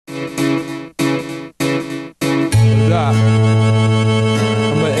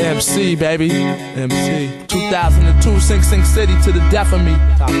MC, baby. MC. 2002, Sing Sing City to the death of me.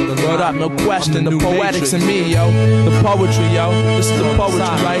 Word up, no question. The poetics in me, yo. The poetry, yo. This is the poetry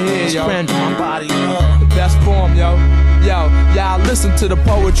right here, yo. The best form, yo. Y'all listen to the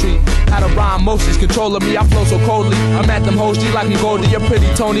poetry. How the rhyme motions controlling me. I flow so coldly. I'm at them hoes, G like me Goldie. You're pretty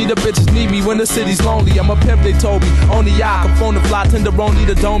Tony. The bitches need me when the city's lonely. I'm a pimp, they told me. Only I can phone the fly, tenderoni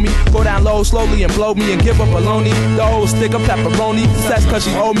to dome me. Go down low slowly and blow me and give up baloney. The whole stick of pepperoni. That's cause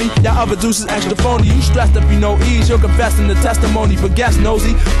she owe me. Y'all other deuces extra phony. You stressed if you know ease. You're confessing the testimony. But guess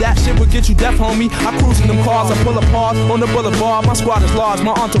nosy. That shit will get you deaf, homie. I cruise in them cars. I pull apart on the boulevard. My squad is large.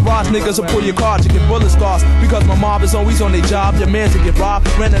 My entourage niggas will pull your cards. You get bullet scars. Because my mob is always on their job. Your man to get robbed.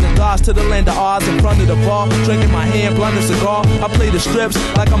 Ran in the Dodge to the land of odds in front of the bar. Drinking my hand, blunt a cigar. I play the strips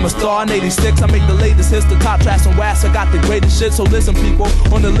like I'm a star in 86. I make the latest hits, the top tracks and wax. I got the greatest shit, so listen people.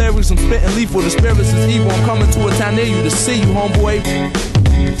 On the lyrics I'm spitting lethal. The spirits is evil. I'm coming to a town near you to see you, homeboy.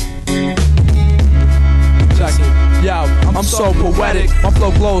 Check it. Yo, I'm so poetic. My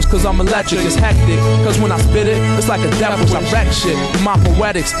flow glows cause I'm electric. It's hectic. Cause when I spit it, it's like a death wish. I wreck shit. My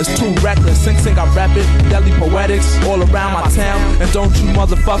poetics is too reckless. Sing sing, I rap it. Deadly poetics all around my town. And don't you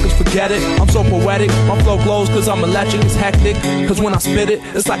motherfuckers forget it. I'm so poetic. My flow glows cause I'm electric. It's hectic. Cause when I spit it,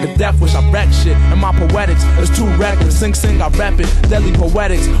 it's like a death wish. I wreck shit. And my poetics is too reckless. Sing sing, I rap it. Deadly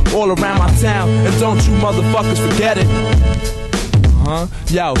poetics all around my town. And don't you motherfuckers forget it.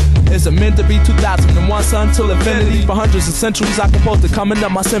 Yo, is it meant to be 2001, son, till infinity? For hundreds of centuries I composed it, coming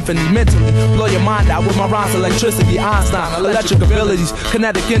up my symphony mentally. Blow your mind out with my rhymes, electricity, Einstein, electric abilities,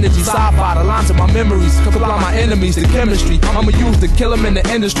 kinetic energy, sci-fi, the lines of my memories, supply my enemies, the chemistry. I'ma use to kill them in the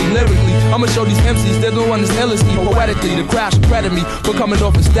industry, lyrically. I'ma show these MCs they're the one that's ill as me, poetically. The crowd should credit me for coming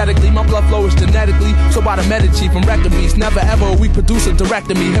off aesthetically. My blood flow is genetically, so by the medici from record beats. Never ever a weak producer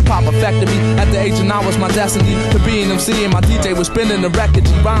directed me, hip-hop affected me. At the age of 9 was my destiny to be an MC, and my DJ was spinning the record. G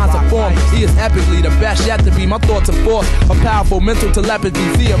rhymes are formed. He is epically the best yet to be. My thoughts are force, a powerful mental telepathy.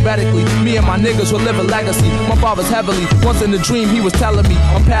 Theoretically, me and my niggas will live a legacy. My father's heavily. Once in a dream, he was telling me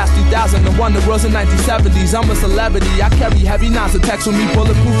I'm past 2001. The world's in 1970s. I'm a celebrity. I carry heavy nines to text with me.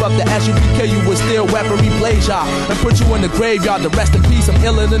 Bulletproof up the SUPK. You with steel weaponry, blaze y'all and put you in the graveyard. The rest in peace. I'm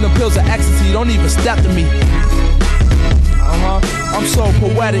iller than the pills of ecstasy. Don't even step to me. I'm so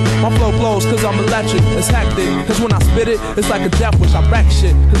poetic, my flow blows cause I'm electric. It's hectic, cause when I spit it, it's like a death wish. I wreck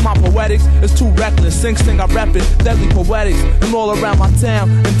shit, cause my poetics is too reckless. Sing sing, I rap it, deadly poetics. And all around my town,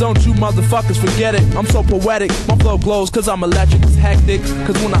 and don't you motherfuckers forget it. I'm so poetic, my flow glows cause I'm electric. It's hectic,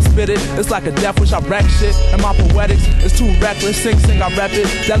 cause when I spit it, it's like a death wish. I wreck shit, and my poetics is too reckless. Sing sing, I rap it,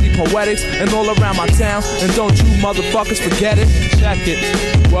 deadly poetics. And all around my town, and don't you motherfuckers forget it. Check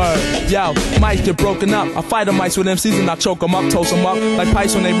it, word. Yo, mics get broken up. I fight the mics with MCs and I choke them up, toast them up. Like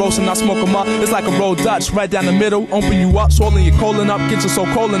pipes when they roast and I smoke them up. It's like a roll Dutch, right down the middle. Open you up, swollen your colon up. Get you so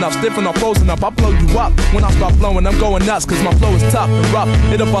cold enough, stiffen or frozen up. I blow you up. When I start flowing, I'm going nuts. Cause my flow is tough and rough.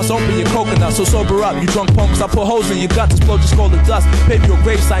 It'll bust open your coconut, so sober up. You drunk punks, I put holes in your guts. Explode your skull to dust. Pave your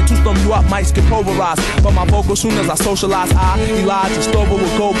gravesite, to storm you up. Mics get pulverized. But my vocals, soon as I socialize, I Elijah Stover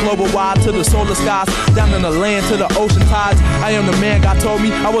will go global wide to the solar skies. Down in the land to the ocean tides. I am the man God told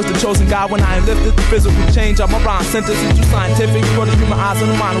me. I was the chosen God when I lifted the physical change of my rhyme sentence is too scientific for the human eyes and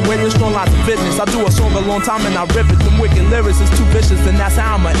the mind. Witness strong lines of fitness. I do a song a long time and I rip it. Them wicked lyrics is too vicious, and that's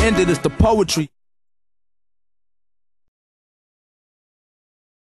how I'ma end it. It's the poetry.